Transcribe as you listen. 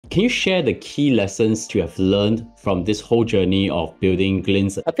Can you share the key lessons you have learned from this whole journey of building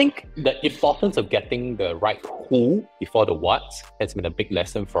Glints? I think the importance of getting the right who before the what has been a big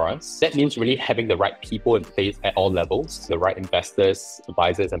lesson for us. That means really having the right people in place at all levels, the right investors,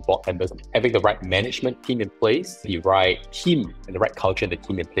 advisors, and board members, having the right management team in place, the right team and the right culture and the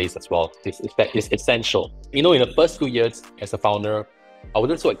team in place as well. That is essential. In the first 2 years as a founder, I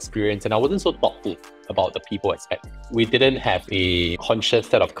wasn't so experienced and I wasn't so thoughtful about the people aspect. We didn't have a conscious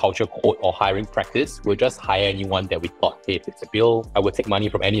set of culture code or hiring practice. We'll just hire anyone that we thought, hey, if it's a bill, I would take money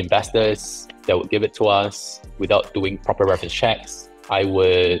from any investors that would give it to us without doing proper reference checks. I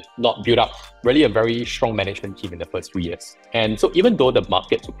would not build up really a very strong management team in the first 3 years. And so even though the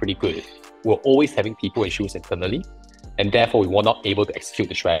markets were pretty good, we're always having people issues internally, and therefore we were not able to execute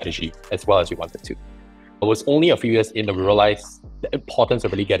the strategy as well as we wanted to. It was only a few years in that we realized the importance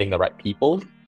of really getting the right people